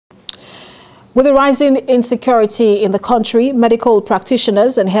With the rising insecurity in the country, medical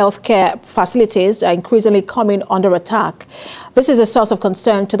practitioners and healthcare facilities are increasingly coming under attack. This is a source of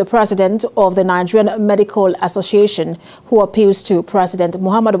concern to the president of the Nigerian Medical Association, who appeals to President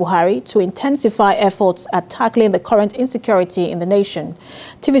Muhammadu Buhari to intensify efforts at tackling the current insecurity in the nation.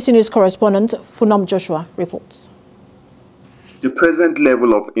 TVC News correspondent Funom Joshua reports. The present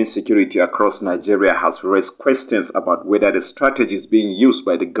level of insecurity across Nigeria has raised questions about whether the strategies being used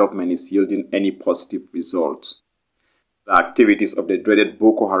by the government is yielding any positive results. The activities of the dreaded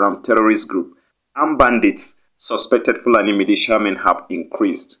Boko Haram terrorist group and bandits, suspected Fulani militiamen, have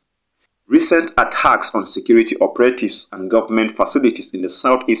increased. Recent attacks on security operatives and government facilities in the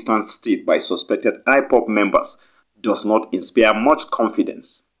southeastern state by suspected IPOB members does not inspire much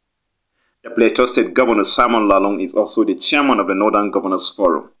confidence. The Plateau State Governor Simon Lalong is also the chairman of the Northern Governors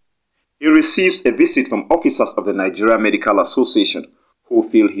Forum. He receives a visit from officers of the Nigeria Medical Association who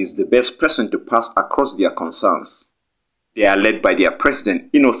feel he is the best person to pass across their concerns. They are led by their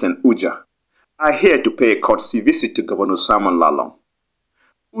president, Innocent Uja, are here to pay a courtesy visit to Governor Simon Lalong.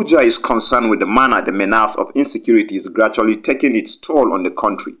 Uja is concerned with the manner the menace of insecurity is gradually taking its toll on the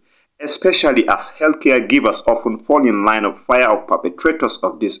country, especially as healthcare givers often fall in line of fire of perpetrators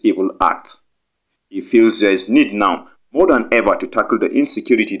of these evil acts. He feels there is need now, more than ever, to tackle the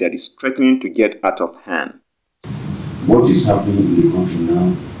insecurity that is threatening to get out of hand. What is happening in the country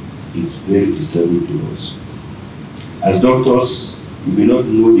now is very disturbing to us. As doctors, we may not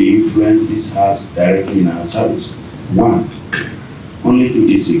know the influence this has directly in our service. One, only 2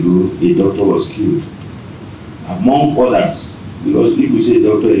 days ago, a doctor was killed. Among others, because if we say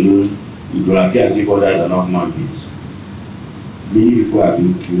doctor alone, it will appear as if others are not human beings. Many people are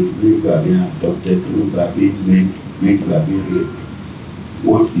being killed, many people are being abducted, many people are being raped, many people are being raped.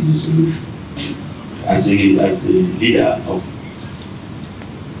 What is the solution? As the leader of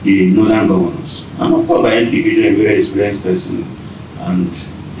the Northern Governors, and of course by implication a very experienced person and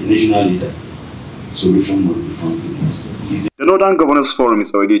a national leader, the solution must be found to this. The Northern Governors Forum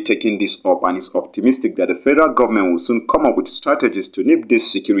is already taking this up and is optimistic that the federal government will soon come up with strategies to nip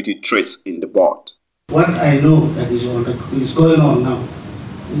these security threats in the bud. What I know that is going on now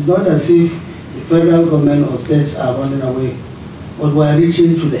is not as if the federal government or states are running away, but we are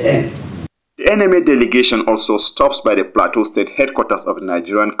reaching to the end. The NMA delegation also stops by the Plateau State headquarters of the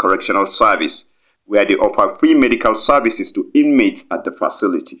Nigerian Correctional Service, where they offer free medical services to inmates at the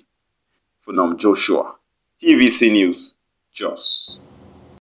facility. Funom Joshua, TVC News, Jos.